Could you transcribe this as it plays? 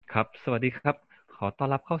ครับสวัสดีครับขอต้อน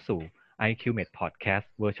รับเข้าสู่ IQMed Podcast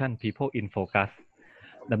เวอร์ชัน People in Focus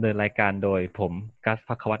ดำเนินรายการโดยผมกัส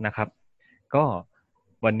ภัควัฒน์นะครับก็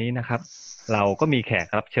วันนี้นะครับเราก็มีแขก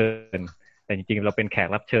รับเชิญแต่จริงๆเราเป็นแขก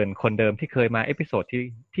รับเชิญคนเดิมที่เคยมาเอพิโซด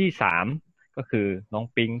ที่3ก็คือน้อง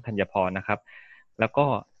ปิ๊งธัญพรนะครับแล้วก็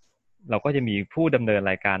เราก็จะมีผู้ดำเนิน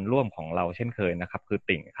รายการร่วมของเราเช่นเคยนะครับคือ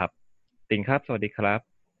ติ่งครับติ่งครับสวัสดีครับ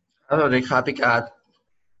สวัสดีครับพี่การ์ด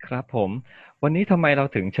ครับผมวันนี้ทำไมเรา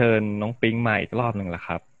ถึงเชิญน้องปิ๊งมาอีกรอบหนึ่งล่ะค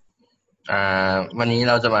รับวันนี้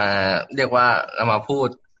เราจะมาเรียกว่าเรามาพูด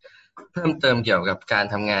เพิ่มเติมเกี่ยวกับการ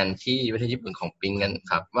ทำงานที่ประเทศญี่ปุ่นของปิงกัน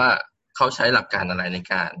ครับว่าเขาใช้หลักการอะไรใน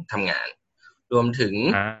การทำงานรวมถึง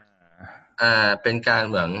อ่าเป็นการ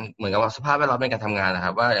เหมือนกับว่าสภาพแวดล้อมในการทำงานนะค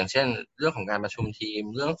รับว่าอย่างเช่นเรื่องของการประชุมทีม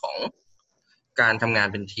เรื่องของการทำงาน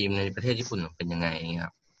เป็นทีมในประเทศญี่ปุ่นเป็นยังไงค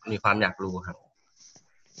รับมีความอยากรู้ครับ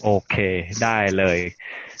โอเคได้เลย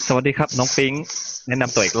สวัสดีครับน้องปิ๊งแนะน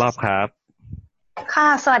ำตัวอีกรอบครับค่ะ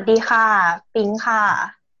สวัสดีค่ะปิงค่ะ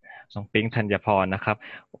น้องปิ๊งธัญพรนะครับ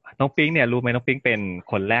น้องปิ๊งเนี่ยรู้ไหมน้องปิ๊งเป็น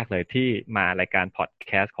คนแรกเลยที่มารายการพอดแ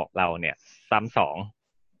คสต์ของเราเนี่ยซ้ำสอง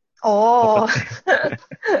โอ้ปกติ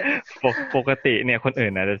ปกติเนี่ยคนอื่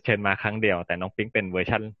นนะจะเชิญมาครั้งเดียวแต่น้องปิ๊งเป็นเวอร์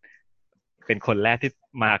ชันเป็นคนแรกที่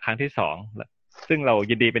มาครั้งที่สองซึ่งเรา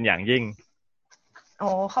ยินดีเป็นอย่างยิ่ง โ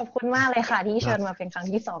อ้ขอบคุณมากเลยค่ะที่เชิญมาเป็นครั้ง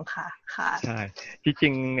ที่สองค่ะค่ะใช่จริ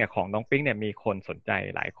งๆเนี่ยของน้องปิ๊งเนี่ยมีคนสนใจ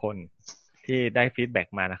หลายคนที่ได้ฟีดแบ็ก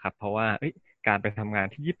มานะครับเพราะว่าการไปทำงาน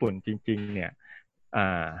ที่ญี่ปุ่นจริงๆเนี่ย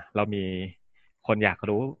เรามีคนอยาก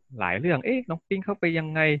รู้หลายเรื่องน้องปิ๊งเข้าไปยัง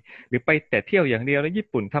ไงหรือไปแต่เที่ยวอย่างเดียวแล้วญี่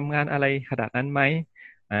ปุ่นทำงานอะไรขนาดนั้นไหม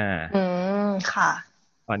อ่าอืมค่ะ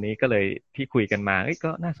วันนี้ก็เลยที่คุยกันมา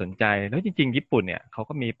ก็น่าสนใจแล้วจริงๆญี่ปุ่นเนี่ยเขา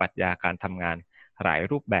ก็มีปรัชญาการทำงานหลาย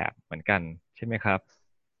รูปแบบเหมือนกันใช่ไหมครับ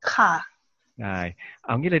ค่ะได้เอ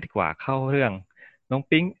างี้เลยดีกว่าเข้าเรื่องน้อง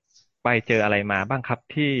ปิ๊งไปเจออะไรมาบ้างครับ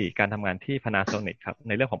ที่การทำงานที่ Panasonic ครับใ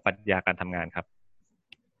นเรื่องของปรัชญาการทำงานครับ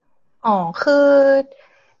อ๋อคือ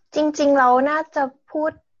จริงๆเราน่าจะพู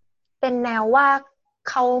ดเป็นแนวว่า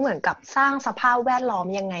เขาเหมือนกับสร้างสภาพแวดล้อม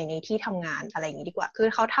ยังไงในที่ทำงานอะไรอย่างนี้ดีกว่าคือ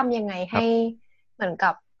เขาทำยังไงให้ครับเหมือน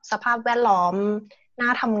กับสภาพแวดล้อมน่า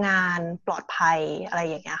ทำงานปลอดภัยอะไร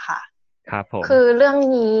อย่างเงี้ยค่ะ ครับผมคือเรื่อง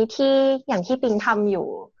นี้ที่อย่างที่ปิงทำอยู่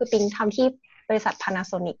คือปิงทำที่บริษัท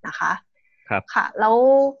Panasonic นะคะครับค่ะแ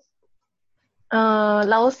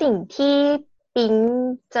ล้วสิ่งที่ปิง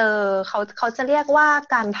เจอเขาจะเรียกว่า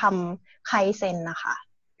การทำไคเซ็นนะคะ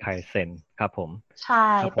ไคเซ็นครับผมใช่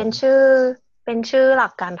ครับผมเป็นชื่อหลั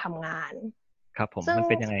กการทำงานครับผมซึ่งมัน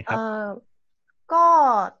เป็นยังไงครับอก็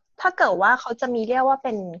ถ้าเกิดว่าเขาจะมีเรียกว่าเ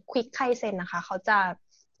ป็น Quick Kaizen นะคะเขาจะ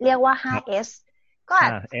เรียกว่า ครับ 5S ก็อา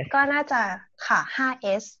จ5S ก็น่าจะค่ะ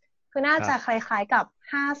 5S คือน่าจะคครับล้ายๆกับ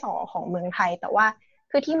5สอของเมืองไทยแต่ว่า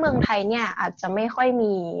คือที่เมืองไทยเนี่ยอาจจะไม่ค่อย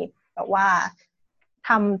มีแบบว่าท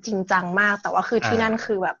ำจริงจังมากแต่ว่าคืออ่า ที่นั่น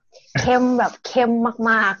คือแบบเข้ม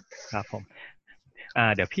มากครับผม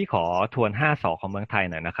เดี๋ยวพี่ขอทวน5 สอของเมืองไทย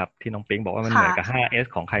หน่อยนะครับที่น้องปิ๊งบอกว่ามันเหมืๆค่ะอนกับ5S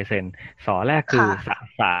ของไคเซ็นสอแรกคือค่ะสะ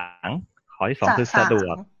สางขอที่สองคือสะสางสะดว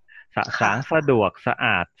กสะสาค่ะ งสะดวกสะอ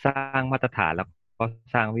าดสร้างมาตรฐานแล้วก็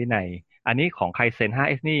สร้างวินัยอันนี้ของไคเซ็น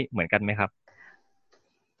 5S นี่เหมือนกันไหมครับ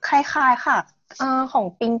คล้ายๆค่ะของ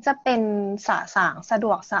ปิงจะเป็นสะสางสะด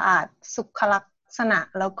วกสะอาดสุขลักษณะ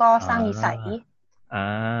แล้วก็อ่สร้างนิสัยาอ่า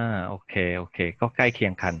โอเคโอเคก็ใกล้เคีย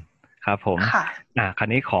งกันครับผมค่ะคราว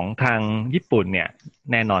นี้ของทางญี่ปุ่นเนี่ย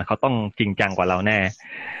แน่นอนเขาต้องจริงจังกว่าเราแน่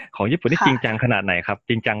ของญี่ปุ่นนี่จค่ะริงจังขนาดไหนครับ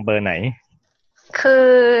จริงจังเบอร์ไหนคือ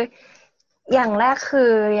อย่างแรกคื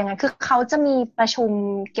อยังไงคือเขาจะมีประชุม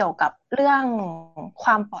เกี่ยวกับเรื่องคว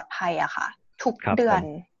ามปลอดภัยอะค่ะทุกครับผมเดือน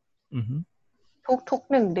อือฮึทุก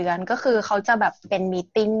1 เดือนก็คือเขาจะแบบเป็นมีต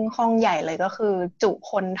ติ้งห้องใหญ่เลยก็คือจุ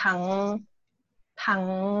คนทั้ง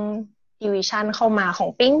ดิวิชันเข้ามาของ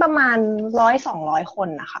ปิ๊งประมาณ100-200 คน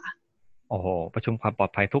นะคะ โอ้โหประชุมความปลอ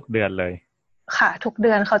ดภัยทุกเดือนเลยค่ะทุกเ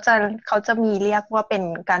ดือนเขาจะมีเรียกว่าเป็น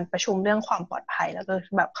การประชุมเรื่องความปลอดภัยแล้วก็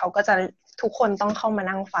แบบเขาก็จะทุกคนต้องเข้ามา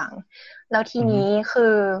นั่งฟังแล้วทีอือฮึนี้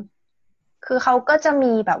คือเขาก็จะ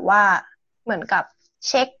มีแบบว่าเหมือนกับ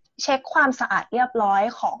เช็คเช็คความสะอาดเรียบร้อย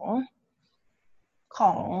ของขอ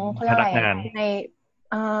งเขาเรียกอะไรพนักงานใน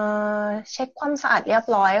เอ่เช็คความสะอาดเรียบ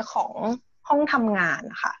ร้อยของห้องทำงาน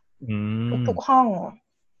ค่ะอืมทุกๆห้อง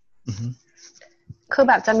อือฮึคือ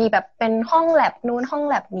แบบจะมีแบบเป็นห้องแลบนู้นห้อง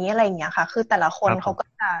แลบนี้อะไรอย่างเงี้ยค่ะคือแต่ละคนครับผม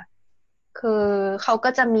คือเขาก็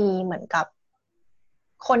จะมีเหมือนกับ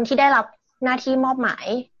คนที่ได้รับหน้าที่มอบหมาย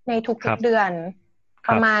ในครับทุกๆเดือนครับ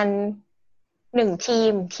ประมาณ1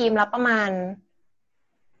 ทีมละประมาณ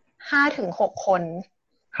5 ถึง 6 คน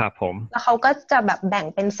ครับผมแล้วเขาก็จะแบบแบ่ง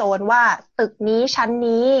เป็นโซนว่าตึกนี้ชั้น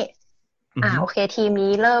นี้อือฮึโอเคทีม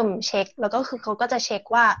นี้เริ่มเช็คแล้วก็คือเขาก็จะเช็ค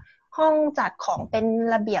ว่า ห้องจัดของเป็น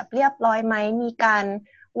ระเบียบเรียบร้อยไหมมีการ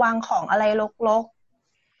วางของอะไรรก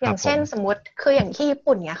ๆอย่างเช่นสมมติคืออย่างที่ญี่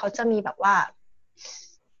ปุ่นเนี่ยเขาจะมีแบบว่า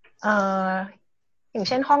อย่างเ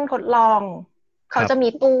ช่นห้องทดลองเขาจะมี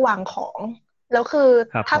ตู้วางของแล้วคือ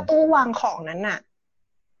ถ้าตู้วางของนั้นน่ะ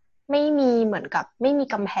ไม่มีเหมือนกับไม่มี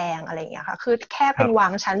กำแพงอะไรอย่างเงี้ยค่ะคือแค่เป็นวา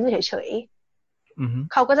งชั้นเฉย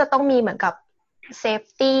ๆเขาก็จะต้องมีเหมือนกับเซฟ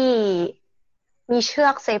ตี้มีเชือ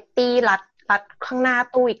กเซฟตี้รัดข้างหน้า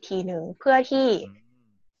ตู้อีกทีหนึ่งเพื่อ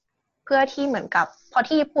ที่เหมือนกับพอ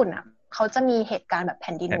ที่ญี่ปุ่นอ่ะเขาจะมีเหตุการณ์แบบแ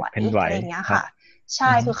ผ่นดินไหวอะไรอย่างเงี้ยค่ะใ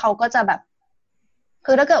ช่คือเขาก็จะแบบ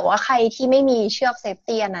คือถ้าเกิดว่าใครที่ไม่มีเชือกเซฟ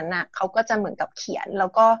ตี้อันนั้นน่ะเขาก็จะเหมือนกับเขียนแล้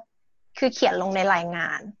วก็คือเขียนลงในรายงา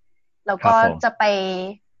นแล้วก็จะไป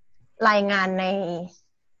รายงานใน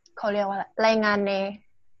เขาเรียกว่ารายงานใน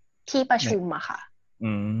ที่ประชุมอะค่ะ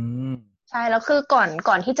ใช่แล้วคือ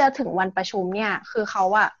ก่อนที่จะถึงวันประชุมเนี่ยคือเขา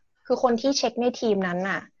อะคือคนที่เช็คในทีมนั้น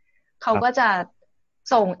น่ะเขาก็จะ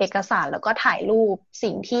ส่งเอกสารแล้วก็ถ่ายรูป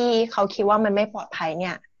สิ่งที่เขาคิดว่ามันไม่ปลอดภัยเ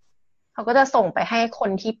นี่ยเขาก็จะส่งไปให้คน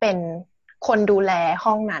ที่เป็นคนดูแล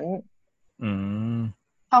ห้องนั้น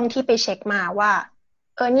ห้องที่ไปเช็คมาว่า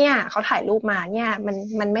เนี่ยเขาถ่ายรูปมาเนี่ย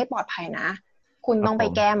มันไม่ปลอดภัยนะคุณต้องไป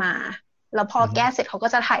แก้มาแล้วพอแก้เสร็จเขาก็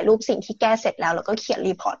จะถ่ายรูปสิ่งที่แก้เสร็จแล้วก็เขียน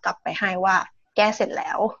รีพอร์ตกลับไปให้ว่าแก้เสร็จแล้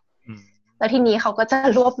วแล้วทีนี้เขาก็จะ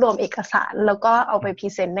รวบรวมเอกสารแล้วก็เอาไปพรี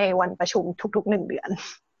เซนต์ในวันประชุมทุกๆ1 เดือน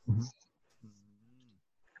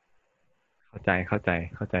เข้าใจ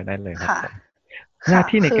ได้เลยครับหน้า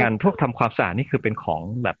ที่ในการพวกทำความสะอาดนี่คือเป็นของ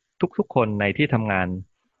แบบทุกคนในที่ทำงาน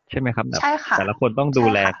ใช่ไหมครับแบบแต่ละคนต้องดู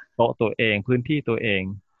แลโต๊ะตัวเองพื้นที่ตัวเอง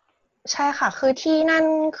ใช่ค่ะคือที่นั่น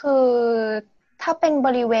คือถ้าเป็นบ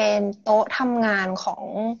ริเวณโต๊ะทำงานของ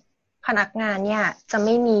พนักงานเนี่ยจะไ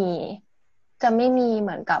ม่มีเห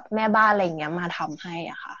มือนกับแม่บ้านอะไรอย่างเงี้ยมาทำให้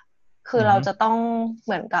อ่ะค่ะคือเราจะต้องเ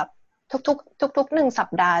หมือนกับทุก1 สัป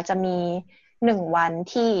ดาห์จะมี1 วัน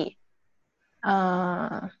ที่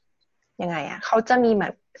ยังไงอ่ะเขาจะมีเหมื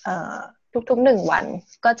อนทุก1 วัน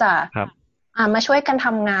ก็จะมาช่วยกันท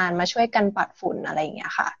ำงานมาช่วยกันปัดฝุ่นอะไรอย่างเงี้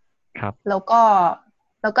ยค่ะครับแล้ว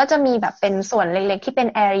ก็จะมีแบบเป็นส่วนเล็กๆที่เป็น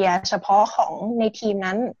area เฉพาะของในทีม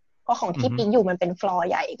นั้นเพราะของที่ปิ๊งอยู่มันเป็นฟลอร์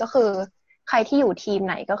ใหญ่ก็คือใครที่อยู่ทีมไ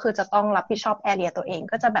หนก็คือจะต้องรับผิดชอบ area ตัวเอง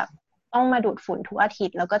ก็จะแบบต้องมาดูดฝุ่นทุกอาทิต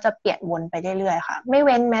ย์แล้วก็จะเปลี่ยนวนไปเรื่อยๆค่ะไม่เ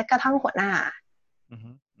ว้นแม้กระทั่งหัวหน้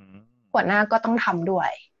าก็ต้องทำด้ว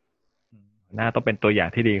ยหน้าต้องเป็นตัวอย่าง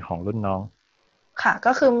ที่ดีของรุ่นน้องค่ะ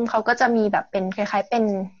ก็คือเขาก็จะมีแบบเป็นคล้ายๆเป็น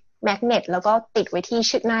แมกเนตแล้วก็ติดไว้ที่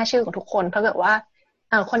หน้าชื่อของทุกคนถ้าเกิดว่า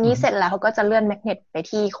คนนี้เสร็จแล้วเขาก็จะเลื่อนแมกเนตไป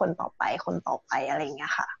ที่คนต่อไปอะไรอย่างเงี้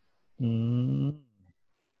ยค่ะ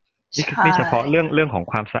นี่เฉพาะเรื่องของ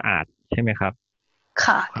ความสะอาดใช่ไหมครับ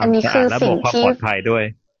ค่ะอันนี้คือสิ่งที่ปลอดภัยด้วย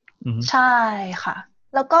ใช่ค่ะ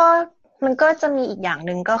แล้วก็มันก็จะมีอีกอย่างห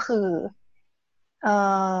นึ่งก็คือ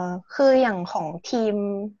คืออย่างของทีม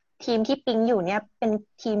ที่ปิ๊งอยู่เนี่ยเป็น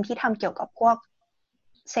ทีมที่ทำเกี่ยวกับพวก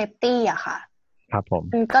เซฟตี้อะค่ะครับผม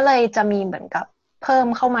มันก็เลยจะมีเหมือนกับเพิ่ม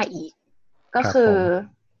เข้ามาอีกก็คือ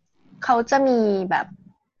เขาจะมีแบบ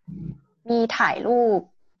มีถ่ายรูป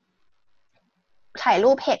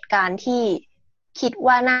เหตุการณ์ที่คิด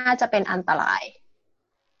ว่าน่าจะเป็นอันตราย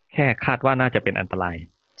แค่คาดว่าน่าจะเป็นอันตราย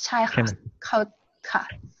ใช่ค่ะเขาค่ะ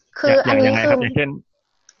คืออันนี้คือ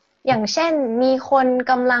อย่างเช่นมีคน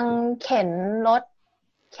กำลังเข็นร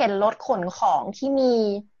ถขนของที่มี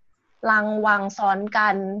ลังวางซ้อนกั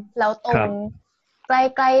นแล้วตรงใ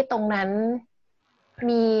กล้ๆตรงนั้น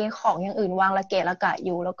มีของอย่างอื่นวางระเกะระกะอ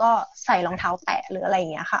ยู่แล้วก็ใส่รองเท้าแตะหรืออะไรอย่า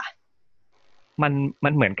งเงี้ยค่ะมั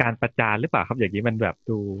นเหมือนการประจานหรือเปล่าครับอย่างนี้มันแบบ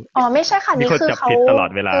ดูไม่ใช่ค่ะนี่คือเขาตลอด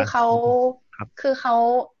เวลาคือเขา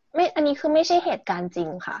ไม่อันนี้คือไม่ใช่เหตุการณ์จริง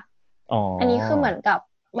ค่ะอันนี้คือเหมือนกับ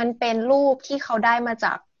มันเป็นรูปที่เขาได้มาจ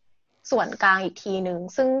ากส่วนกลางอีกทีนึง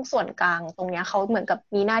ซึ่งส่วนกลางตรงเนี้ยเขาเหมือนกับ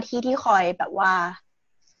มีหน้าที่ที่คอยแบบว่า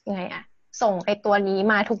ยังไงอะส่งไอ้ตัวนี้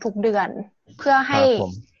มาทุกๆเดือนเพื่อให้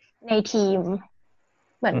ในทีม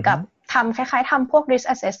เหมือนกับทำคล้ายๆทำพวก risk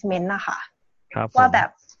assessment นะคะว่าแบบ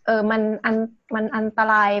มันอันต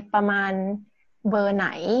รายประมาณเบอร์ไหน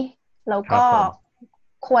แล้วก็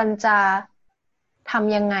ควรจะท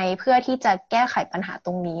ำยังไงเพื่อที่จะแก้ไขปัญหาต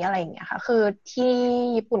รงนี้อะไรอย่างเงี้ยค่ะคือที่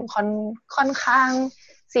ญี่ปุ่นค่อนข้าง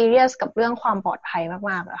ซีเรียสกับเรื่องความปลอดภัย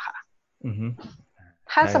มากๆอะค่ะ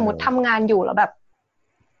ถ้าสมมติทำงานอยู่แล้วแบบ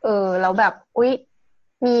แล้วแบบอุ๊ย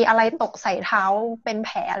มีอะไรตกใส่เท้าเป็นแผ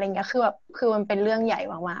ลอะไรเงี้ยคือมันเป็นเรื่องใหญ่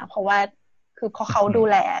มากๆเพราะว่าคือพอเขาดู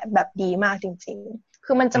แลแบบดีมากจริงๆ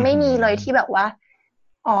คือมันจะไม่มีเลยที่แบบว่า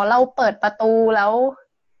เราเปิดประตูแล้ว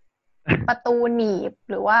ประตูหนีบ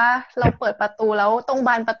หรือว่าเราเปิดประตูแล้วตรงบ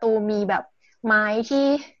านประตูมีแบบไม้ที่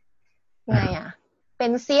ไงอะ เ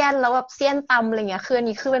ป็นเสี้ยนแล้วแบบเสี้ยนตำอะไรเงี้ยคืออัน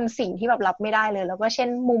นี้คือเป็นสิ่งที่แบบรับไม่ได้เลยแล้วก็เช่น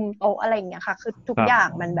มุมโต๊ะอะไรเงี้ยค่ะคือทุกอย่าง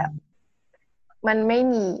มันแบบมันไม่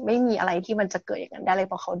มีอะไรที่มันจะเกิดอย่างนั้นได้เลยเ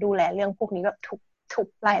พราะเขาดูแลเรื่องพวกนี้แบบทุก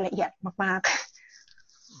รายละเอียดมาก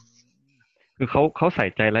คือเขาใส่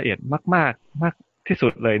ใจรายละเอียดมากๆมากที่สุ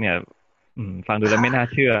ดเลยเนี่ยฟังดู ๆ แล้วค่ะไม่น่า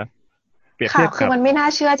เชื่อเปรียบเทีค่ะยบกับคือมันไม่น่า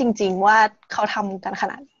เชื่อจริงๆว่าเขาทำกันข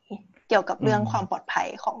นาดนี้เกี่ยวกับอืเรื่องความปลมอดภัย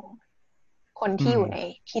ของคนอืมที่อยู่ใน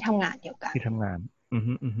ที่ทำงานเดียวกัน ที่ทำงาน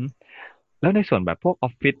แล้วในส่วนแบบพวกออ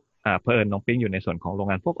ฟฟิศเผอิญน้องปิ๊งอยู่ในส่วนของโรง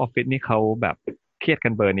งานพวกออฟฟิศนี่เขาแบบเครียดกั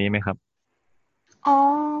นเบอร์นี้ไหมครับอ๋อ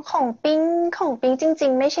ของปิ๊งจริ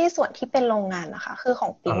งๆไม่ใช่ส่วนที่เป็นโรงงานนะคะคือขอ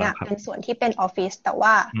งปิ๊งเหรอครับอ่ะเป็นส่วนที่เป็นออฟฟิศแต่ว่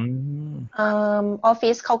าอืมออฟฟิ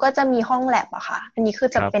ศเขาก็จะมีห้องแลบอะค่ะอันนี้คือ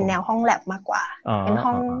จะเป็นครับผมแนวห้องแลบมากกว่าอ๋อเป็นห้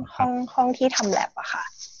องครับห้องที่ทำแลบอะค่ะ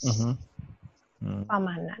อือฮึอืม ประม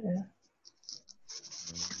าณนั้น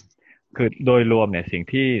คือโดยรวมเนี่ยสิ่ง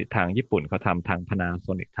ที่ทางญี่ปุ่นเขาทำทางพานาโซ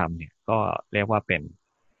นิกทำเนี่ยก็เรียกว่าเ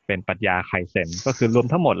ป็นปรัชญาไคเซ็นก็คือรวม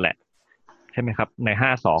ทั้งหมดแหละใช่ไหมครับใน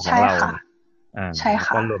5 สของใช่เราค่ะเนี่ยใช่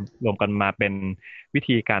ค่ะแล้วก็รวมกันมาเป็นวิ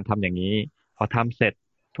ธีการทำอย่างนี้พอทำเสร็จ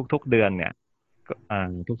ทุกๆเดือนเนี่ยก็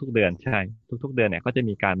ทุกๆเดือนใช่ทุกๆเดือนเนี่ยก็จะ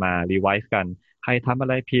มีการมารีไวซ์กันใครทำอะ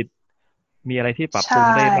ไรผิดมีอะไรที่ปรับใชปรุง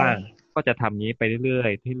ได้บ้าง่ก็จะทำนี้ไปเรื่อ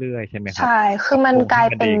ยๆเรื่อยๆใช่ไหมครับใช่คือมันปรับปรุงให้กลาย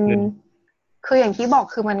เป็นมันดีขึ้นคืออย่างที่บอก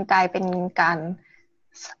คือมันกลายเป็นการ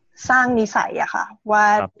สร้างนิสัยอะค่ะว่า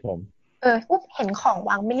ครับผมอุ๊บเห็นของ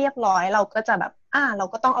วางไม่เรียบร้อยเราก็จะแบบเรา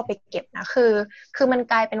ก็ต้องเอาไปเก็บนะคือมัน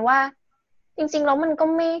กลายเป็นว่าจริงๆแล้วมันก็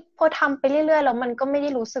ไม่พอทำไปเรื่อยๆแล้วมันก็ไม่ได้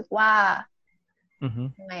รู้สึกว่าอือฮึ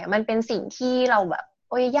ยังไงอะมันเป็นสิ่งที่เราแบบ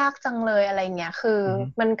โอ้ยยากจังเลยอะไรเงี้ยคืออือฮึ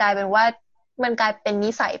มันกลายเป็นว่ามันกลายเป็น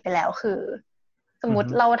นิสัยไปแล้วคือสมอือฮึ มติ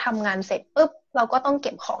เราทำงานเสร็จปุ๊บเราก็ต้องเ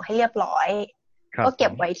ก็บของให้เรียบร้อยครับผมก็เก็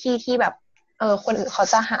บไว้ที่แบบคนอื่นเขา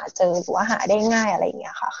จะหาเจอหรือว่าหาได้ง่ายอะไรอย่างเ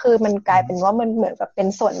งี้ยค่ะคือมันกอืลายเป็นมว่ามันเหมือนแบบเป็น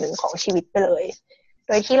ส่วนหนึ่งของชีวิตไปเลย โ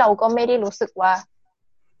ดยที่เราก็ไม่ได้รู้สึกว่า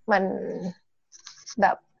มันแบ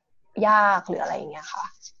บยากหรืออะไรอย่างเงี้ยค่ะ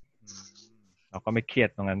เราก็ไม่เครียด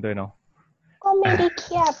ตรงนั้นด้วยเนาะ ก็ไม่ได้เค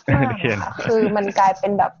รียด ไม่มากได้เครียด อะค่ะ คือมันกลายเป็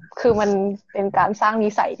นแบบคือมันเป็นการสร้างนิ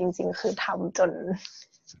สัยจริงๆ คือทำจน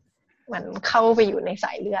มันเข้าไปอยู่ในส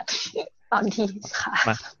ายเลือดตอนที่ค่ะ ม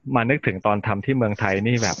ามานึกถึงตอนทำที่เมืองไทย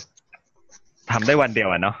นี่แบบทำได้วันเดียว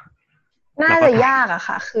อะเนาะน่าแล้วก็ถ่าย จะยากอะ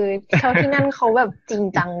ค่ะ คือเท่าที่นั่นเขาแบบจริง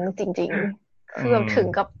จังจริงๆ อืคือแบบมถึง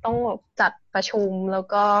กับต้องแบบจัดประชุมแล้ว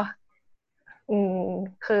ก็อืม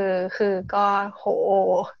คือก็โห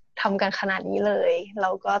ทำกันขนาดนี้เลย เรา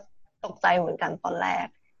ก็ตกใจเหมือนกันตอนแรก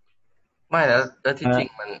ไม่แล้วที่จริง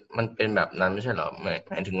มันเป็นแบบนั้นไม่ใช่เหรอห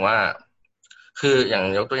มายถึงว่า คืออย่าง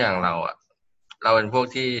ยกตัวอย่างเราอ่ะเราเป็นพวก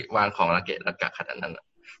ที่วางของระเกะระกะขนาดนั้นอะ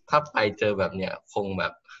ถ้าไปเจอแบบเนี้ยคงแบ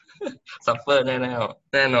บ ซัฟเฟอร์แ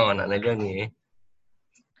น่นอนอ่ะในเรื่องนี้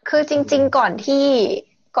คือจริงๆก่อน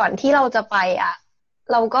ที่เราจะไป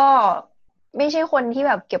เราก็ไม่ใช่คนที่แ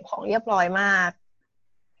บบเก็บของเรียบร้อยมาก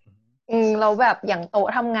เราแบบอย่างโต๊ะ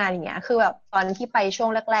ทำงานอย่างเงี้ยคือแบบตอนที่ไปช่วง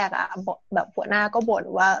แรกๆบอกแบบหัวหน้าก็บ่น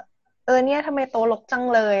ว่าเนี่ยทำไมโต๊ะรกจัง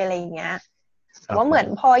เลยอะไรอย่างเงี้ยครับแต่ว่าเหมือนผ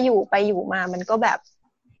มพออยู่ไปอยู่มามันก็แบบ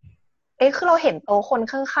คือเราเห็นโต๊ะคน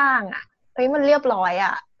ข้างๆมันเรียบร้อย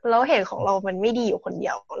แล้วเห็นของเรามันไม่ดีอยู่คนเดี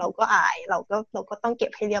ยวเราก็อายเราก็ต้องเก็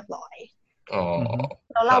บให้เรียบร้อย อ๋ออือฮึ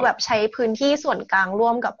แล้วเราแบบใช้พื้นที่ส่วนกลางร่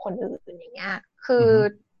วมกับคนอื่นอย่างเงี้ยคืออือฮึ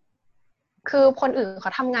คือคนอื่นเข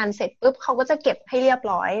าทำงานเสร็จปุ๊บเขาก็จะเก็บให้เรียบ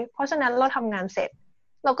ร้อยเพราะฉะนั้นเราทำงานเสร็จ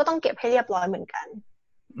เราก็ต้องเก็บให้เรียบร้อยเหมือนกัน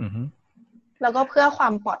อือฮึแล้วก็เพื่อควา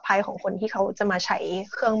มปลอดภัยของคนที่เขาจะมาใช้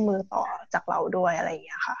เครื่องมือต่อจากเราด้วยอะไรอย่างเ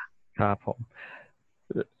งี้ยค่ะครับผม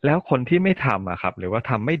แล้วคนที่ไม่ทำอะครับหรือว่า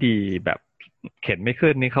ทำไม่ดีแบบเข็นไม่ขึ้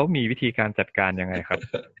นนี่เขามีวิธีการจัดการยังไงครับ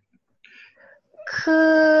คื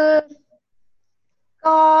อ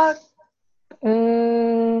ก็อื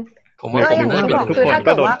มผมหรือว่าผมอย่างที่น่าจะบอกทุกคือถ้าเ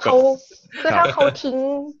กิดคนก็โดนว่าเขากดคือครับถ้าเขา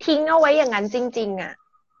ทิ้งเอาไว้อย่างนั้นจริง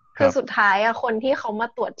ๆคือครับสุดท้ายคนที่เขามา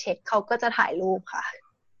ตรวจเช็คเขาก็จะถ่ายรูปค่ะ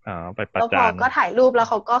ไปประแล้วพอจานก็ถ่ายรูปแล้ว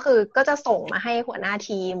เขาก็คือก็จะส่งมาให้หัวหน้า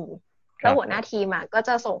ทีมแล้วหัวหน้าครับผมทีมก็จ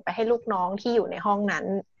ะส่งไปให้ลูกน้องที่อยู่ในห้องนั้น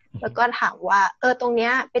แล้วก็ถามว่าตรงเนี้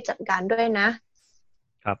ยไปจัดการด้วยนะ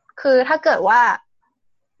ครับคือถ้าเกิดว่า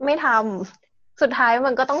ไม่ทำสุดท้าย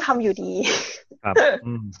มันก็ต้องทำอยู่ดี ครับ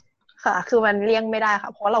อืม ค่ะคือมันเลี่ยงไม่ได้ค่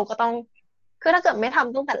ะเพราะเราก็ต้องคือถ้าเกิดไม่ท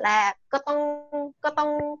ำตั้งแต่แรกก็ต้อง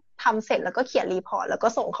ทำเสร็จแล้วก็เขียนรีพอร์ตแล้วก็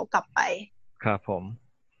ส่งเขากลับไปครับผม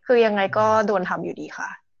คือยังไงก็โดนทำอยู่ดีค่ะ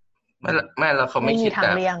ไม่แล้วเขาไม่มีไม่คิดแบบทา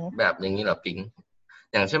งเลี่ยงอย่างนี้เหรอปิง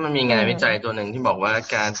อย่างเช่นมันมีอืงานวิจัยมตัวหนึ่งที่บอกว่า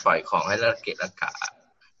การปล่อยของให้ระเกะระกะ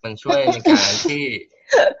มันช่วยในการที่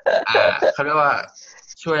เขาเรียกว่า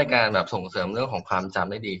ช่วยในการแบบส่งเสริมเรื่องของความจ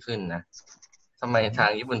ำได้ดีขึ้นนะทำไมทา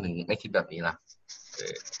งญี่ปุ่นถึงไม่คิดแบบนี้ล่ะ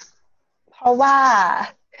เพราะว่า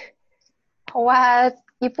เพราะว่า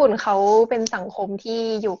ญี่ปุ่นเขาเป็นสังคมที่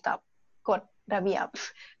อยู่กับกฎระเบียบ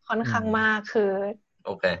ค่อนข้างมากคือ โ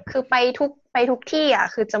อเค คือไปทุกที่อ่ะ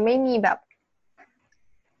คือจะไม่มีแบบ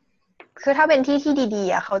คือถ้าเป็นที่ที่ดี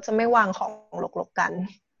ๆอ่ะเขาจะไม่วางของรกๆกัน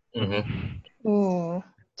อือฮึ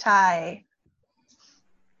ใช่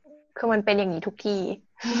คือมันเป็นอย่างนี้ทุกที่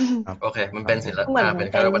โอเค มันเป็นศิล เหมือน ปะเป็น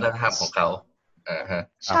แค่วัฒนธรรมของเขาฮะ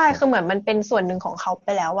ใช่ คือเหมือนมันเป็นส่วนหนึ่งของเขาไป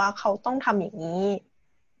แล้วว่าเขาต้องทำอย่างนี้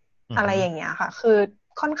อะไรอย่างเงี้ยค่ะ คือ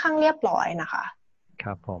ค่อนข้างเรียบร้อยนะคะ ค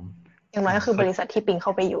รับผม อย่างน้อยก็คือบริษัทที่ปิงเข้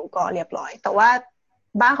าไปอยู่ก็เรียบร้อย แต่ว่า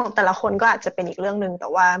บ้านของแต่ละคนก็อาจจะเป็นอีกเรื่องนึงแต่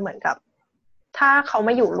ว่าเหมือนกับ ถ้าเขาม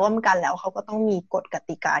าอยู่ร่วมกันแล้วเขาก็ต้องมีกฎก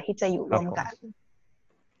ติกาที่จะอยู่ร่วมกัน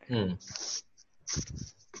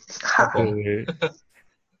ครับผม คือ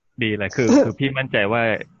ดีเลยคือพี่มั่นใจว่า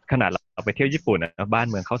ขนาดเราไปเที่ยวญี่ปุ่นนะบ้าน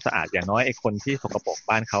เมืองเขาสะอาดอย่างน้อยไอ้คนที่สกปรก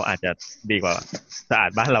บ้านเขาอาจจะดีกว่าสะอาด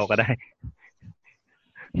บ้านเราก็ได้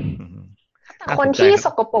แต่คนที่ส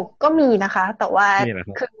กปรกก็มีนะคะ แต่ว่า นี่แหละค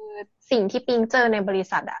รับ คือสิ่งที่ปิงเจอในบริ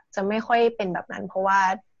ษัทอะจะไม่ค่อยเป็นแบบนั้น เพราะว่า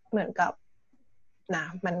เหมือนกับ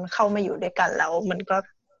มันเข้ามาอยู่ด้วยกันแล้วมันก็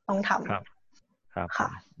ต้องทำ ครับ ค่ะ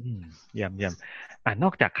เยี่ยมน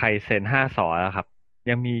อกจากไคเซ็น5 สอแล้วครับ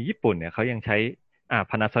ยังมีญี่ปุ่นเนี่ยเขายังใช้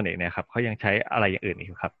Panasonic เนี่ยครับเขายังใช้อะไรอย่างอื่นอี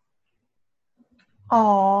กครับ อ๋อ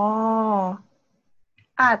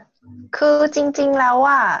คือจริงๆแล้ว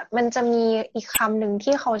อ่ะมันจะมีอีกคำหนึ่ง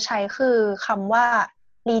ที่เขาใช้คือคำว่า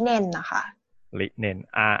รีเนนนะคะ Rinen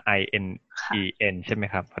RINEN ใช่ไหม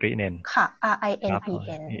ครับ Rinen ค่ะ ครับ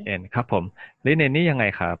RINEN ครับผม Rinen นี่ยังไง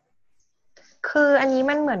ครับ คืออันนี้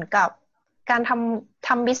มันเหมือนกับการท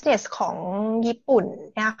ำ business ของญี่ปุ่น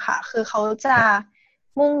เนี่ยค่ะ คือเขาจะ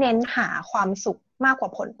มุ่งเน้นหาความสุขมากกว่า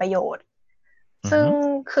ผลประโยชน์ ซึ่ง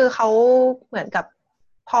คือเขาเหมือนกับ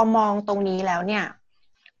พอมองตรงนี้แล้วเนี่ย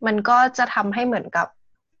มันก็จะทำให้เหมือนกับ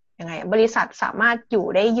ยังไงบริษัทสามารถอยู่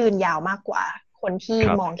ได้ยืนยาวมากกว่าคนที่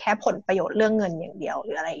มองแค่ผลประโยชน์เรื่องเงินอย่างเดียวห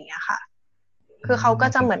รืออะไรอย่างเงี้ยค่ะ คือเขาก็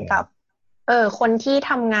จะเหมือนกับคนที่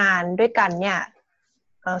ทำงานด้วยกันเนี่ย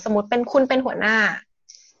สมมติเป็นคุณเป็นหัวหน้า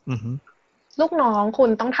ลูกน้องคุณ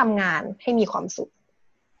ต้องทำงานให้มีความสุข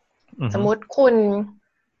สมมติ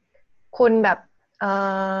คุณแบบ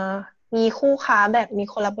มีคู่ค้าแบบมี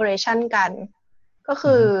collaboration กันก็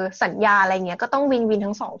คือสัญญาอะไรเงี้ยก็ต้องวินวิน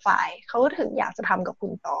ทั้งสองฝ่ายเขาถึงอยากจะทำกับคุ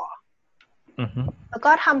ณต่อแล้ว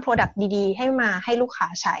ก็ทำ product ดีๆให้ลูกค้า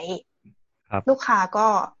ใช้ลูกค้าก็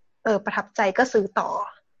ประทับใจก็ซื้อต่อ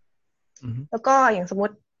แล้วก็อย่างสมม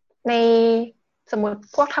ติ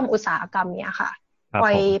พวกทำอุตสาหกรรมเนี้ยค่ะป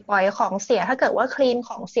ล่อยของเสียถ้าเกิดว่าคลีนข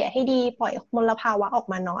องเสียให้ดีปล่อยมลภาวะออก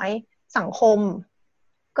มาน้อยสังคม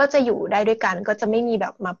ก็จะอยู่ได้ด้วยกันก็จะไม่มีแบ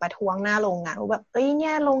บมาประท้วงหน้าโรงงานว่าแบบเ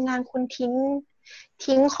นี่ยโรงงานคุณ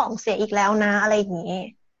ทิ้งของเสียอีกแล้วนะอะไรอย่างนี้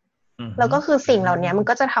แล้วก็คือสิ่งเหล่านี้มัน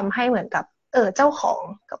ก็จะทำให้เหมือนกับเจ้าของ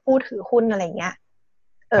กับผู้ถือหุ้นอะไรเงี้ย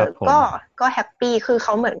ก็แฮปปี้คือเข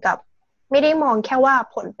าเหมือนกับไม่ได้มองแค่ว่า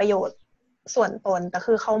ผลประโยชน์ส่วนตนแต่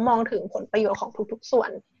คือเขามองถึงผลประโยชน์ของทุกๆส่ว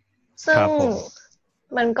นซึ่ง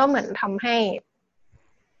มันก็เหมือนทำให้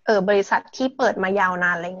บริษัทที่เปิดมายาวน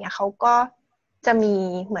านอะไรเงี้ยเขาก็จะมี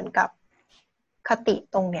เหมือนกับคติ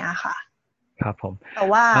ตรงเนี้ยค่ะครับผมแต่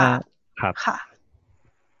ว่าครับค่ะ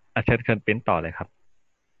เชิญเป็นต่อเลยครับ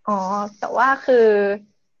อ๋อแต่ว่าคือ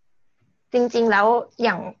จริงๆแล้วอ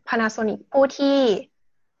ย่าง Panasonic ผู้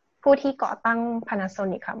ที่ก่อตั้ง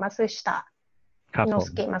Panasonic ค่ะ Matsushita ครับผม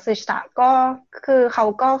Inosuke Matsushita ก็คือเขา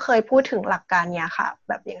ก็เคยพูดถึงหลักการเนี้ยค่ะแ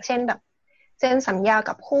บบอย่างเช่นแบบเซ็นสัญญา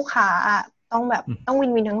กับคู่ค้าต้องวิ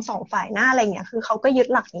นวินทั้งสองฝ่ายหน้าอะไรเงี้ยคือเขาก็ยึด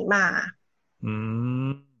หลักนี้มา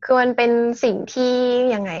คือมันเป็นสิ่งที่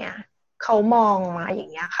ยังไงอ่ะเขามองมาอย่า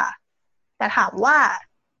งเงี้ยค่ะแต่ถามว่า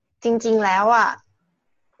จริงๆแล้วอ่ะ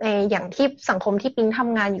ในอย่างที่สังคมที่ปิ๊งท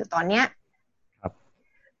ำงานอยู่ตอนเนี้ย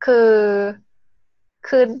คื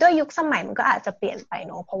อด้วยยุคสมัยมันก็อาจจะเปลี่ยนไปเ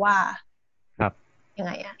นอะเพราะว่ายังไ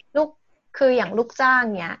งอ่ะคืออย่างลูกจ้าง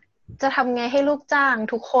เนี้ยจะทำไงให้ลูกจ้าง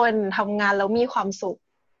ทุกคนทำงานแล้วมีความสุข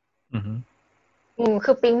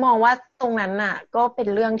คือปิ๊งมองว่าตรงนั้นน่ะก็เป็น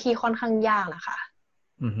เรื่องที่ค่อนข้างยากนะคะ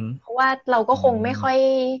เพราะว่าเราก็คงไม่ค่อย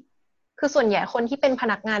คือส่วนใหญ่คนที่เป็นพ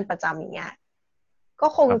นักงานประจำอย่างเงี้ยก็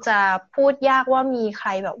คงจะพูดยากว่ามีใคร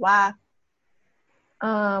แบบว่า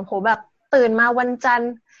ผมแบบตื่นมาวันจันท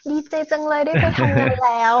ร์ดีใจจังเลยได้ไปทำงานแ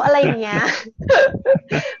ล้วอะไรอย่างเงี้ย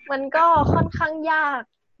มันก็ค่อนข้างยาก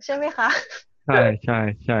ใช่ไหมคะ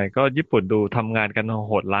ใช่ก็ญี่ปุ่นดูทำงานกันโ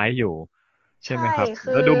หดร้ายอยู่ใช่ไหมครับ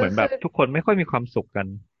แล้วดูเหมือนแบบทุกคนไม่ค่อยมีความสุขกัน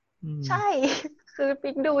ใช่คือ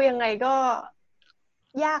ปิ๊กดูยังไงก็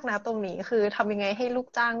ยากนะตรงนี้คือทำยังไงให้ลูก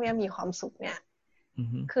จ้างเนี่ยมีความสุขเนี่ย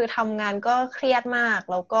คือทำงานก็เครียดมาก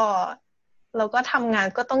แล้วก็ทำงาน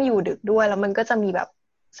ก็ต้องอยู่ดึกด้วยแล้วมันก็จะมีแบบ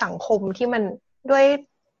สังคมที่มันด้วย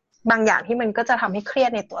บางอย่างที่มันก็จะทำให้เครีย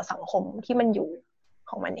ดในตัวสังคมที่มันอยู่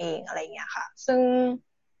ของมันเองอะไรเงี้ยค่ะซึ่ง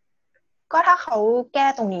ก็ถ้าเขาแก้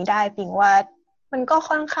ตรงนี้ได้ปิงว่ามันก็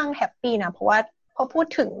ค่อนข้างแฮปปี้นะเพราะว่าพอพูด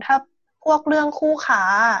ถึงถ้าพวกเรื่องคู่ค้า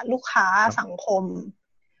ลูกค้าสังคม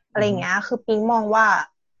อะไรเงี้ยคือปิงมองว่า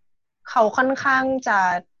เขาค่อนข้างจะ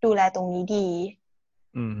ดูแลตรงนี้ดี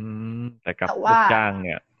แต่กับลูกจ้างเ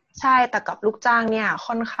นี่ยใช่แต่กับลูกจ้างเนี่ย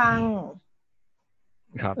ค่อนข้าง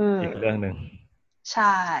ครับอีกเรื่องนึงใ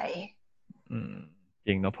ช่จ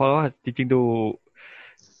ริงเนาะเพราะว่าจริงๆดู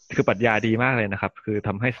คือปรัชญาดีมากเลยนะครับคือท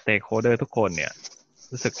ำให้ stakeholder ทุกคนเนี่ย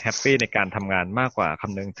รู้สึกแฮปปี้ในการทำงานมากกว่าค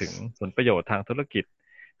ำนึงถึงผลประโยชน์ทางธุรกิจ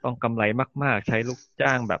ต้องกำไรมากๆใช้ลูก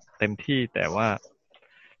จ้างแบบเต็มที่แต่ว่า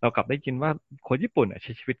เรากลับได้ยินว่าคนญี่ปุ่นใ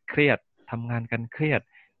ช้ชีวิตเครียดทำงานกันเครียด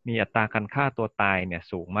มีอัตราการฆ่าตัวตายเนี่ย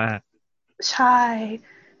สูงมากใช่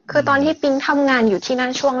คือตอนที่ปิ๊งทำงานอยู่ที่นั่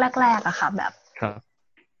นช่วงแรกๆอะค่ะแบบ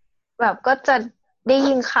ก็จะได้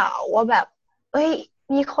ยินข่าวว่าแบบเอ้ย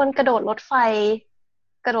มีคนกระโดดรถไฟ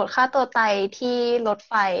กระโดดฆ่าตัวตายที่รถ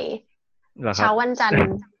ไฟเช้าวันจันท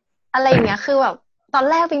ร์อะไรอย่างเงี้ยคือแบบตอน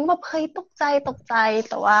แรกปิ๊งแบบเฮ้ยตกใจ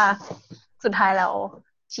แต่ว่าสุดท้ายแล้ว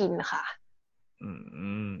ชินค่ะ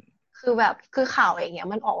คือแบบคือข่าวอย่างเงี้ย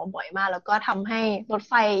มันออกมาบ่อยมากแล้วก็ทำให้รถ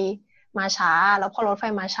ไฟมาช้าแล้วพอรถไฟ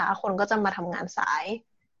มาช้าคนก็จะมาทำงานสาย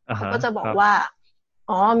เขาก็จะบอกว่า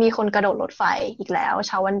อ๋อมีคนกระโดดรถไฟอีกแล้วเ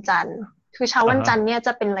ช้าวันจันทร์คือเช้าวันจันทร์เนี่ยจ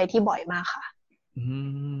ะเป็นอะไรที่บ่อยมากค่ะ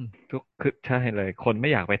คือใช่เลยคนไม่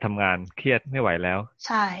อยากไปทำงานเครียดไม่ไหวแล้วใ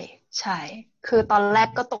ช่คือตอนแรก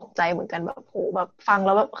ก็ตกใจเหมือนกันแบบโหแบบฟังแ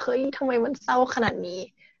ล้วแบบเฮ้ยทำไมมันเศร้าขนาดนี้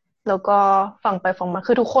แล้วก็ฟังไปฟังมา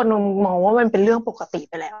คือทุกคนมองว่ามันเป็นเรื่องปกติ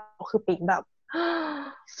ไปแล้วคือปิ๊งแบบ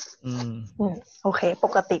โอเคป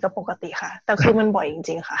กติก็ปกติค่ะแต่คือมันบ่อยจ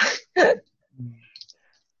ริงๆค่ะ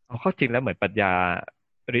เอาเข้าจริงแล้วเหมือนปรัชญา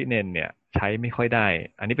ริเนนเนี่ยใช้ไม่ค่อยได้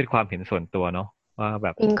อันนี้เป็นความเห็นส่วนตัวเนาะว่าแบ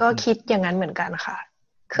บปิ๊งก็คิดอย่างนั้นเหมือนกันค่ะ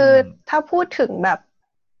คือถ้าพูดถึงแบบ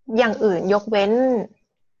อย่างอื่นยกเว้น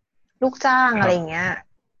ลูกจ้างอะไรเงี้ย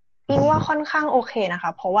ปิ๊งว่าค่อนข้างโอเคนะค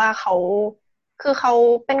ะเพราะว่าเขา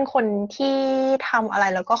เป็นคนที่ทำอะไร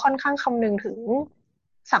แล้วก็ค่อนข้างคำนึงถึง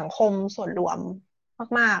สังคมส่วนรวม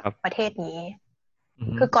มากๆประเทศนี้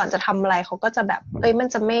คือก่อนจะทำอะไรเขาก็จะแบบมัน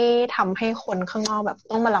จะไม่ทำให้คนข้างนอกแบบ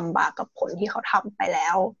ต้องมาลำบากกับผลที่เขาทำไปแล้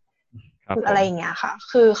วคืออะไรอย่างเงี้ยค่ะ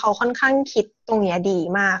คือเขาค่อนข้างคิดตรงเนี้ยดี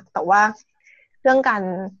มากแต่ว่าเรื่องก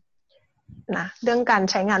าร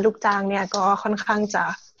ใช้งานลูกจ้างเนี่ยก็ค่อนข้างจะ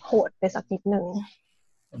โหดไปสักนิดนึง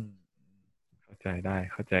เข้าใจได้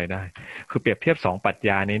คือเปรียบเทียบสองปรัช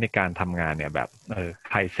ญานี้ในการทำงานเนี่ยแบบ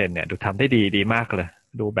ไคเซ็นเนี่ยดูทำได้ดีมากเลย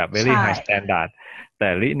ดูแบบ very high standard แต่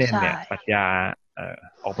ริเนนเนี่ยปรัชญา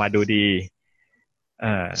ออกมาดูดี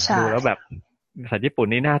ดูแล้วแบบภาษาญี่ปุ่น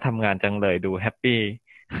นี่น่าทำงานจังเลยดูแฮปปี้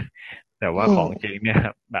แต่ว่าของจริงเนี่ย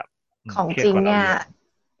แบบของจริงเนี่ย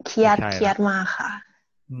เครียดมากค่ะ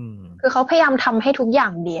คือเขาพยายามทำให้ทุกอย่า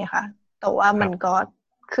งดีค่ะแต่ว่ามันก็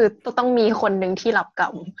คือต้องมีคนหนึ่งที่รับกรร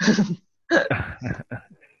ม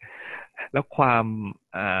แล้วความ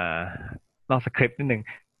ลองสคริปต์นิดนึง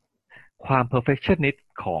ความ perfectionist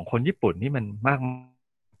ของคนญี่ปุ่นนี่มันมาก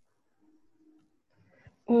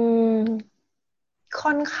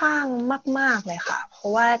ค่อนข้างมากๆเลยค่ะเพรา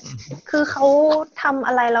ะว่าคือเขาทำ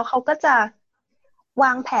อะไรแล้วเขาก็จะว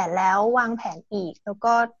างแผนแล้ววางแผนอีกแล้ว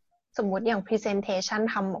ก็สมมุติอย่าง presentation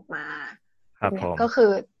ทำออกมาก็คื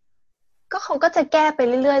อก็เขาก็จะแก้ไป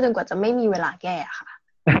เรื่อยๆจนกว่าจะไม่มีเวลาแก้ค่ะ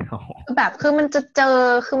แบบคือมันจะเ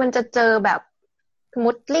จอแบบสมม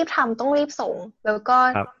ติรีบทำต้องรีบส่งแล้วก็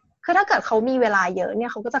คือถ้าเกิดเขามีเวลาเยอะเนี่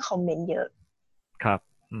ยเขาก็จะคอมเมนต์เยอะครับ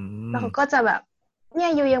แล้วเขาก็จะแบบเนี่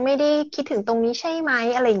ยยูยังไม่ได้คิดถึงตรงนี้ใช่ไหม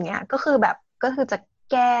อะไรเงี้ยก็คือจะ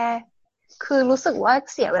แก้คือรู้สึกว่า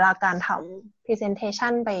เสียเวลาการทำ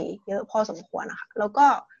presentation ไปเยอะพอสมควรนะคะแล้วก็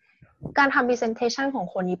การทำ presentation ของ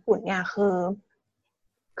คนญี่ปุ่นเนี่ย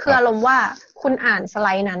คืออารมณ์ว่าคุณอ่านสไล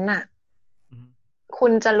ด์นั้นน่ะคุ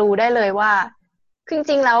ณจะรู้ได้เลยว่าจ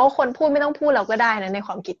ริงๆแล้วคนพูดไม่ต้องพูดเราก็ได้นะในค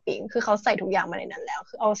วามคิดปิ๊งคือเขาใส่ทุกอย่างมาในนั้นแล้ว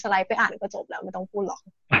คือเอาสไลด์ไปอ่านก็จบแล้วไม่ต้องพูดหรอก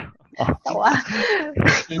แต่ว่า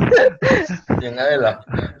อย่างนั้นเลยเหรอ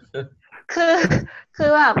คือ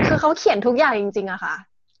แบบคือเขาเขียนทุกอย่างจริงๆอะค่ะ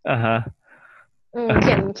เ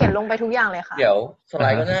ขียนลงไปทุกอย่างเลยค่ะเดี๋ยวสไล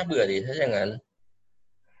ด์ก็น่าเบื่อดีถ้าอย่างนั้น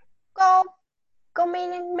ก็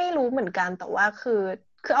ไม่รู้เหมือนกันแต่ว่าคือ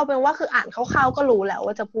เอาเป็นว่าคืออ่านคร่าวๆก็รู้แล้ว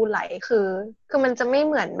ว่าจะพูดอะไรคือมันจะไม่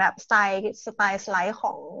เหมือนแบบสไตล์สไลด์ข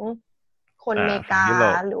องคนอเมริกา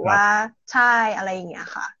หรือว่าใช่อะไรอย่างเงี้ย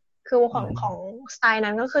ค่ะคือของสไตล์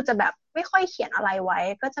นั้นก็คือจะแบบไม่ค่อยเขียนอะไรไว้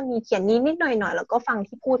ก็จะมีเขียนนิดหน่อยแล้วก็ฟัง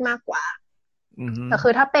ที่พูดมากกว่าแต่คื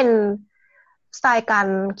อถ้าเป็นสไตล์การ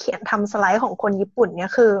เขียนทำสไลด์ของคนญี่ปุ่นเนี่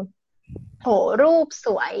ยคือ โหรูปส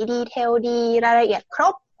วยดีเทลดีรายละเอียดคร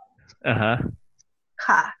บฮะ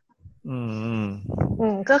ค่ะอื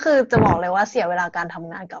มก็คือจะบอกเลยว่าเสียเวลาการท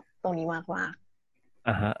ำงานกับตรงนี้มาก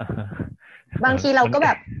ฮะบางทีเราก็แบ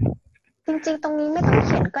บจริงๆตรงนี้ไม่ต้องเ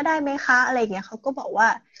ขียนก็ได้ไหมคะอะไรเงี้ยเขาก็บอกว่า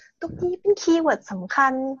ตรงนี้เป็นคีย์เวิร์ดสำคั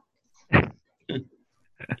ญ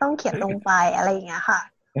ต้องเขียนลงไปอะไรอย่างเงี้ยค่ะ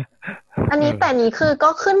อันนี้แต่นี้คือก็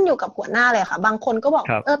ขึ้นอยู่กับหัวหน้าเลยค่ะบางคนก็บอก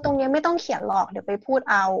ตรงนี้ไม่ต้องเขียนหรอกเดี๋ยวไปพูด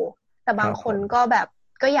เอาแต่บางคนก็แบบ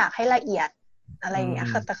ก็อยากให้ละเอียดอะไรอย่างเงี้ย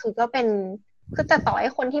ค่ะแต่คือก็เป็นคือแต่ต่อให้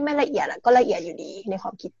คนที่ไม่ละเอียดก็ละเอียดอยู่ดีในคว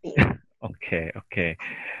ามคิดปิ๊งโอเค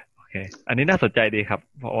อันนี้น่าสนใจดีครับ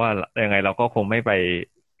เพราะว่ายังไงเราก็คงไม่ไป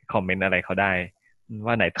คอมเมนต์อะไรเขาได้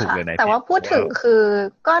ว่าไหนถูกหรือไหนผิดแต่ว่าพูดถึงคือ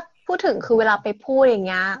ก็พูดถึงคือเวลาไปพูดอย่างเ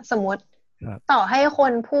งี้ยสมมติต่อให้ค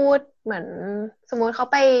นพูดเหมือนสมมติเขา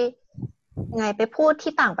ไปไงไปพูด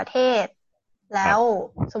ที่ต่างประเทศแล้ว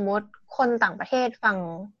สมมติคนต่างประเทศฟัง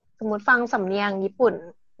สมมติฟังสำเนียงญี่ปุ่น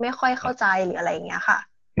ไม่ค่อยเข้าใจหรืออะไรอย่างเงี้ยค่ะ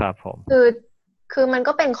ครับผมคือมัน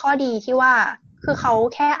ก็เป็นข้อดีที่ว่าคือเขา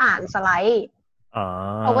แค่อ่านสไลด์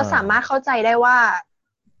เขาก็สามารถเข้าใจได้ว่า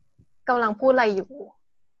กำลังพูดอะไรอยู่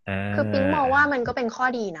คือปิ๊งมองว่ามันก็เป็นข้อ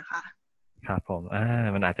ดีนะคะครับผม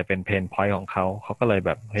มันอาจจะเป็นเพนพอยต์ของเขาก็เลยแ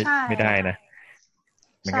บบเฮ้ยไม่ได้นะ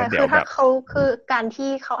ใช่คือถ้าเขาคือการที่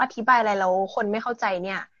เขาอธิบายอะไรแล้วคนไม่เข้าใจเ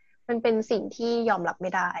นี่ยมันเป็นสิ่งที่ยอมรับไ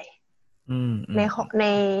ม่ได้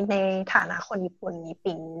ในฐานะคนญี่ปุ่นนี้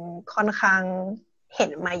ปิ๊งค่อนข้างเห็น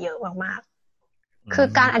มาเยอะมากๆคือ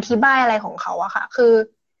การอธิบายอะไรของเขาอะค่ะคือ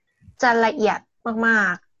จะละเอียดมา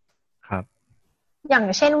กๆครับอย่าง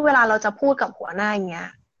เช่นเวลาเราจะพูดกับหัวหน้าอย่างเงี้ย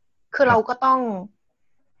คือเราก็ต้อง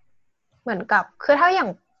เหมือนกับคือถ้าอย่าง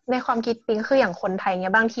ในความคิดปิ๊งคืออย่างคนไทยเ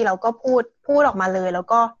งี้ยบางทีเราก็พูดออกมาเลยแล้ว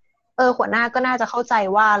ก็หัวหน้าก็น่าจะเข้าใจ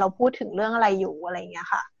ว่าเราพูดถึงเรื่องอะไรอยู่อะไรเงี้ย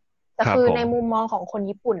ค่ะแต่คือในมุมมองของคน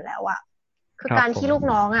ญี่ปุ่นแล้วอะคือการที่ลูก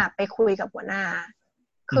น้องอะไปคุยกับหัวหน้า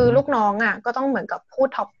คือลูกน้องอะก็ต้องเหมือนกับพูด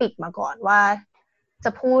ท็อปปิกมาก่อนว่าจ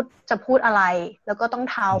ะพูดอะไรแล้วก็ต้อง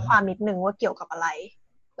เท้าความนิดนึงว่าเกี่ยวกับอะไร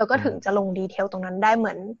แล้วก็ถึงจะลงดีเทลตรงนั้นได้เห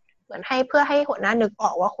มือนให้เพื่อให้หัวหน้านึกอ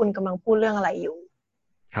อกว่าคุณกำลังพูดเรื่องอะไรอยู่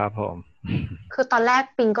ครับผมคือตอนแรก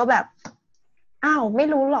ปิงก็แบบอ้าวไม่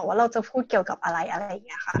รู้หรอกว่าเราจะพูดเกี่ยวกับอะไรอย่างเ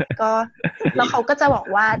งี้ยค่ะก็แล้วเขาก็จะบอก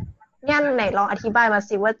ว่าเนี่ยไหนลองอธิบายมา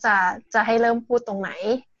สิว่าจะให้เริ่มพูดตรงไหน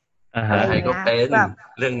อะไรอย่างเงี้ยแบบ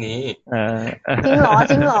เรื่องนี้จริงเหรอ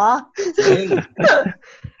จริง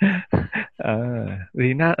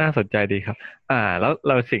น่าสนใจดีครับแล้วเ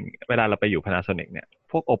ราเวลาเราไปอยู่ Panasonic เนี่ย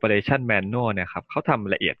พวก Operation Manual เนี่ยครับเขาท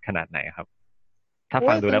ำละเอียดขนาดไหนครับถ้า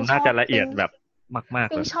ฟังดูแล้วน่าจะละเอียดแบบมากๆเ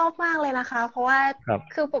ลยปิ๊งชอบมากเลยนะคะเพราะว่า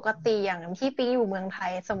คือปกติอย่างที่ปิ๊งอยู่เมืองไท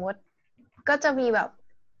ยสมมติก็จะมีแบบ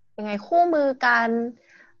ยังไงคู่มือการ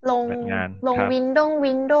ลงวินโ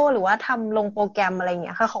ดว์หรือว่าทำลงโปรแกรมอะไรอย่างเ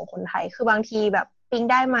งี้ยค่ะของคนไทยคือบางทีแบบปิ๊ง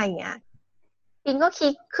ได้มาอย่างเงี้ยปิ๊งก็คิ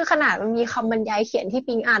ดคือขนาดมันมีคำบรรยายเขียนที่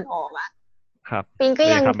ปิ๊งอ่านออกอะปิ๊งก็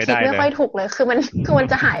ยังคิดไม่ค่อยถูกเลยคือมัน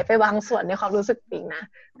จะหายไปบางส่วนในความรู้สึกปิ๊งนะ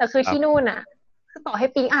แต่คือที่นู่นอะคือต่อให้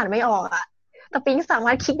ปิ๊งอ่านไม่ออกอะแต่ปิ๊งสาม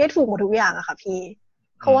ารถคิดได้ถูกหมดทุกอย่างอะค่ะพี่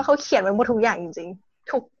เพราะว่าเขาเขียนไว้หมดทุกอย่างจริง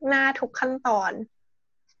ๆทุกหน้าทุกขั้นตอน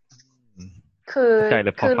คือ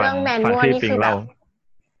เรื่องแมนนวลนี่คือแบ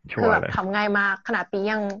บทำง่ายมากขนาดปิ๊ง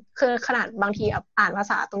ยังคือขนาดบางทีอ่านภา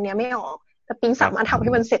ษาตรงเนี้ยไม่ออกแต่ปิ๊งสามารถทำให้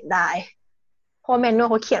มันเสร็จได้เพราะแมนนวล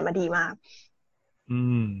เขาเขียนมาดีมาก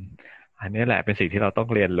อันนี้แหละเป็นสิ่งที่เราต้อง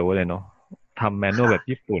เรียนรู้เลยเนาะทำแมนนวลแบบ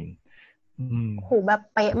ญี่ปุ่นโหแบบ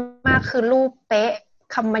เป๊ะมากคือรูปเป๊ะ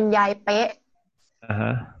คำบรรยายเป๊ะ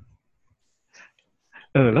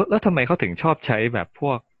แล้วทำไมเขาถึงชอบใช้แบบพ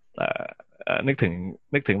วกนึก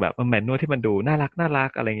ถึงแบบแมนนวลที่มันดูน่ารั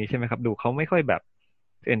กอะไรอย่างงี้ใช่ไหมครับดูเขาไม่ค่อยแบบ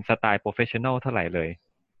เป็นสไตล์โปรเฟชชั่นอลเท่าไหร่เลย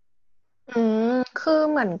คือ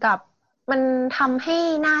เหมือนกับมันทำให้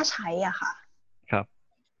น่าใช้อ่ะค่ะครับ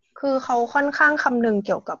คือเขาค่อนข้างคำนึงเ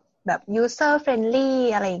กี่ยวกับแบบ user friendly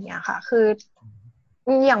อะไรอย่างเงี้ยค่ะคือ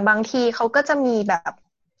อย่างบางทีเขาก็จะมีแบบ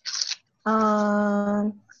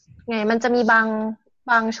ไงมันจะมี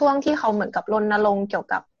บางช่วงที่เขาเหมือนกับรณรงค์เกี่ยว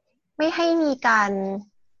กับไม่ให้มีการ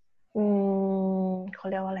เขา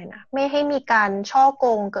เรียกว่าอะไรนะไม่ให้มีการช่อโก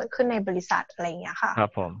งเกิดขึ้นในบริษัทอะไรอย่างเงี้ยค่ะครั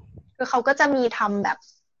บผมคือเขาก็จะมีท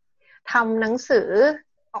ำหนังสือ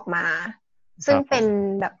ออกมาซึ่งเป็น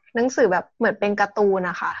แบบหนังสือแบบเหมือนเป็นการ์ตูน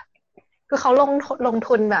นะคะคือเขาลง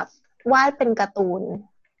ทุนแบบวาดเป็นการ์ตูน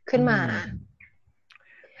ขึ้นมา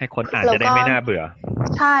ให้คนอ่านจะได้ไม่น่าเบื่อ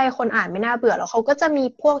ใช่คนอ่านไม่น่าเบื่อแล้วเขาก็จะมี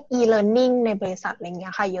พวก e-learning ในบริษัทอะไรเงี้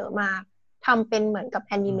ยค่ะเยอะมากทำเป็นเหมือนกับ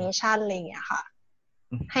แอนิเมชันอะไรเงี้ยค่ะ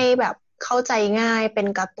ให้แบบเข้าใจง่ายเป็น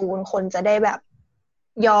การ์ตูนคนจะได้แบบ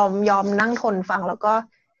ยอมนั่งทนฟังแล้วก็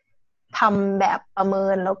ทำแบบประเมิ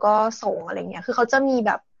นแล้วก็ส่งอะไรเงี้ยคือเขาจะมีแ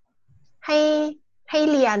บบให้ ให้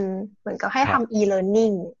เรียนเหมือนกับให้ ครับ ทำ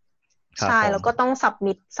e-learning ครับ ใช่ ผม แล้วก็ต้อง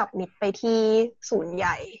submit ไปที่ศูนย์ให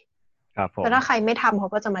ญ่ ครับผม แล้วถ้าใครไม่ทำเขา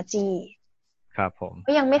ก็จะมาจี้ ครับผม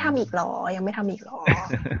ก็ยังไม่ทำอีกหรอยังไม่ทำอีกหรอ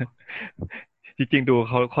จริงๆดูเ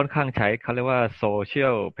ขาค่อนข้างใช้เขาเรียกว่า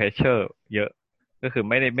social pressure เยอะ ก็คือ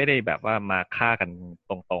ไม่ได้แบบว่ามาฆ่ากัน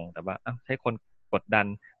ตรงๆ แต่ว่าใช้คนกดดัน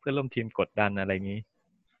เพื่อนร่วมทีมกดดันอะไรอย่างนี้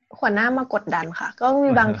หัวหน้ามากดดันค่ะ ก็มี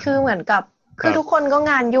บางคือเหมือนกับ ครับ คือทุกคนก็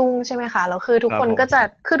งานยุ่งใช่ไหมคะแล้วคือทุก ครับ คน ผม ก็จะ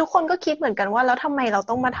คือทุกคนก็คิดเหมือนกันว่าแล้วทำไมเรา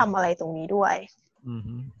ต้องมาทำอะไรตรงนี้ด้วย อือ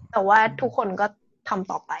ฮึ แต่ว่าทุกคนก็ท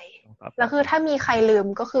ำต่อไป ครับ แล้วคือถ้ามีใครลืม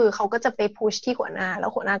ก็คือเขาก็จะไปพุชที่หัวหน้า แล้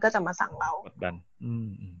วหัวหน้าก็จะมาสั่งเรา กดดัน อืม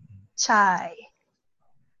ใช่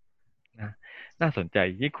น่าสนใจ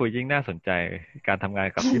ยิ่งคุยยิ่งน่าสนใจการทำงาน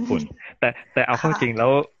กับญี่ปุ่น แต่เอาเข้า ค่ะ จริงแล้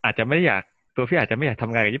วอาจจะไม่อยากตัวพี่อาจจะไม่อยากท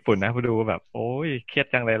ำงานกับญี่ปุ่นนะเพราะดูแบบโอ้ยเครียด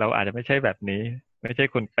จังเลยเราอาจจะไม่ใช่แบบนี้ ไม่ใช่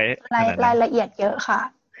คนเป๊ะขนาด รา นั้ ย น ละเอียดเยอะค่ะ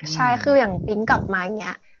ใช่ อืม คืออย่างปิ๊งกลับมาอย่างเ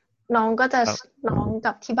งี้ยน้องก็จะ ครับ น้อง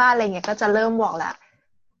กับที่บ้านอะไรเงี้ยก็จะเริ่มบอกแล้ว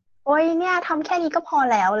โอ้ยเนี่ยทำแค่นี้ก็พอ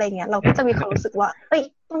แล้วอะไรเงี้ยเราก็จะมีความรู้สึกว่าเอ้ย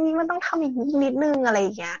ตรงนี้มันต้องทำอีกนิดนึงอะไรอ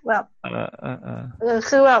ย่างเงี้ยแบบ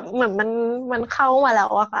คือแบบเหมือนมันเข้ามาแล้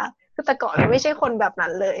วอะค่ะคือแต่ก่อนไม่ใช่คนแบบนั้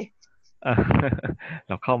นเลย เ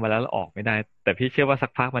ราเข้ามาแล้วเราออกไม่ได้ แต่พี่เชื่อว่าสั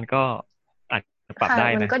กพักมันก็อาจจะปรับ ค่ะ ได้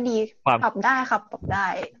มัน นะ ก็ดี ความ ปรับได้ครับปรับได้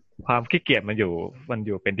ความขี้เกียจมันอ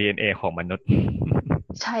ยู่เป็น DNA ของมนุษย์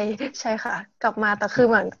ใช่ใช่ค่ะ กลับมาแต่คือ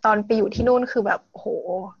เหมือนตอนไปอยู่ที่นู่นคือแบบโห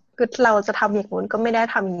คือเราจะทำอย่างนู้นก็ไม่ได้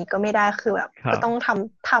ทำอย่างนี้ก็ไม่ได้คือแบบ ครับ ก็ต้อง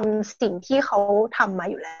ทำสิ่งที่เขาทำมา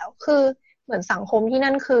อยู่แล้ว คือเหมือนสังคมที่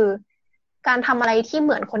นั่นคือ การทำอะไรที่เห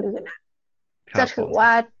มือนคนอื่นอะ ครับ จะถือว่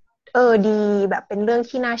าดีแบบเป็นเรื่อง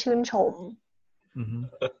ที่น่าชื่นชม อือฮึ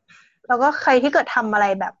แล้วก็ใครที่เกิดทำอะไ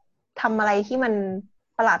รที่มัน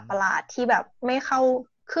ประหลาดที่แบบไม่เข้า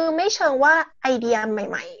คือไม่เชิงว่าไอเดียใ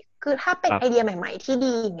หม่ๆคือถ้าเป็น ครับ ไอเดียใหม่ๆที่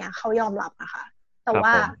ดีอย่างเงี้ยเขายอมรับนะคะ แต่ ครับ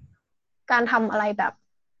ว่า ผม การทำอะไรแบบ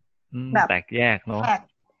อืม แบบ แตกแยกเนาะ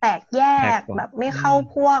แตกแย แต ก กก่อน แบบไม่เข้า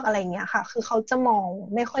พวกอะไรเงี้ยค่ะ คือเขาจะมอง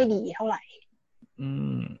ไม่ค่อยดีเท่าไหร่ อื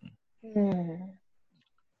ม อืม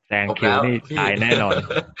แซง จบ คิว แล้ว นี่ พี่ ตายแน่นอน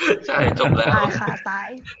ใช่จบแล้ว ตายค่ะตาย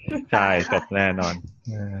ใช่ ตาย จ ค่ะ บแน่นอน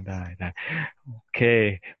ได้โอเค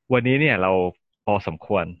วันนี้เนี่ยเราพอสมค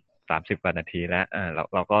วร30 กว่านาทีแล้ว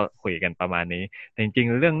เราก็คุยกันประมาณนี้แต่จริง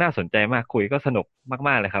ๆเรื่องน่าสนใจมากคุยก็สนุกม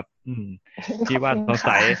ากๆเลยครับ พี่ว่า ขอบคุณ สง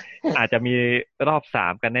สัย ค่ะ อาจจะมีรอบ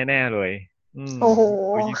3กันแน่ๆเลย โอ้โห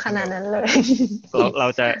คุยยิ่ง ขนาดนั้นเลย เรา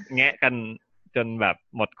จะแงะกันจนแบบ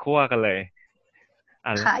หมดขั้วกันเลย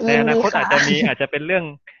ค่ะ ใน ยิน อนา ดี คต ค่ะ อาจจะเป็นเรื่อง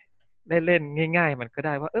เล่นๆง่าย ๆ มันก็ไ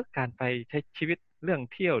ด้ว่าการไปใช้ชีวิตเรื่อง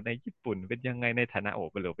เที่ยวในญี่ปุ่นเป็นยังไงในฐานะ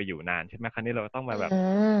ไปอยู่นานใช่ไหมครั้นี้เราต้องมาแบบ อื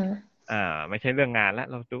ม ไม่ใช่เรื่องงานแล้ว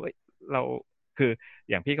เราดูเราคือ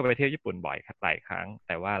อย่างพี่ก็ไปเที่ยวญี่ปุ่นบ่อยหลายครั้ง แ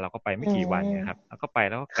ต่ว่าเราก็ไปไม่กี่วันเนี่ยครับแล้วก็ไป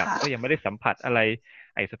แล้วก็กลับ ค่ะ ก็ยังไม่ได้สัมผัสอะไร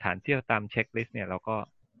ไอสถานเที่ยวตามเช็คลิสต์เนี่ยเราก็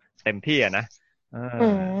เต็มที่อะนะอื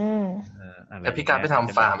ม อะไร แต่พี่การไปท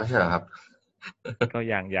ำฟาร์มไม่ใช่เหรอครับ ก็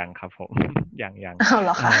ยังครับผม ยัง เอาเห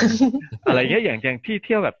รอคะ อะไรเงี้ยอย่างที่เ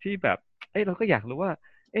ที่ยวแบบที่แบบเราก็อยากรู้ว่า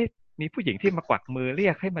มีผู้หญิงที่มากวักมือเรี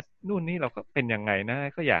ยกให้มานู่นนี่เราก็เป็นยังไงนะ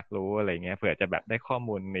ก็อยากรู้อะไรเงี้ยเผื่อจะแบบได้ข้อ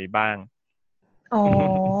มูลนี้บ้าง อ๋อ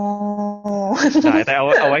ได้แต่เอ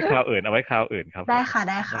าไว้คราวอื่นครับ ได้ค่ะ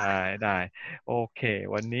ได้ค่ะ ได้โอเค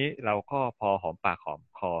วันนี้เราก็พอหอมปากหอม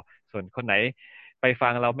คอส่วนคนไหนไปฟั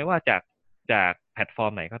งเราไม่ว่าจากแพลตฟอร์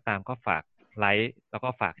มไหนก็ตามก็ฝากไลค์แล้วก็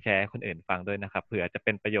ฝากแชร์คนอื่นฟังด้วยนะครับเผื่อจะเ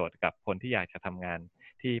ป็นประโยชน์กับคนที่อยากจะทำงาน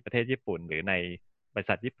ที่ประเทศญี่ปุ่นหรือในบริ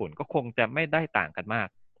ษัทญี่ปุ่นก็คงจะไม่ได้ต่างกันมาก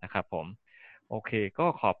นะครับผมโอเคก็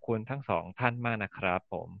ขอบคุณทั้งสองท่านมากนะครับ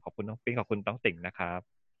ผมขอบคุณน้องปิ๊งขอบคุณน้องติ่งนะครับ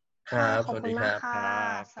ครับ ขอบ สวัส คุ ดี ณ ค มา รั ก บ ค่ะ ครั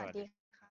บ สวัสดี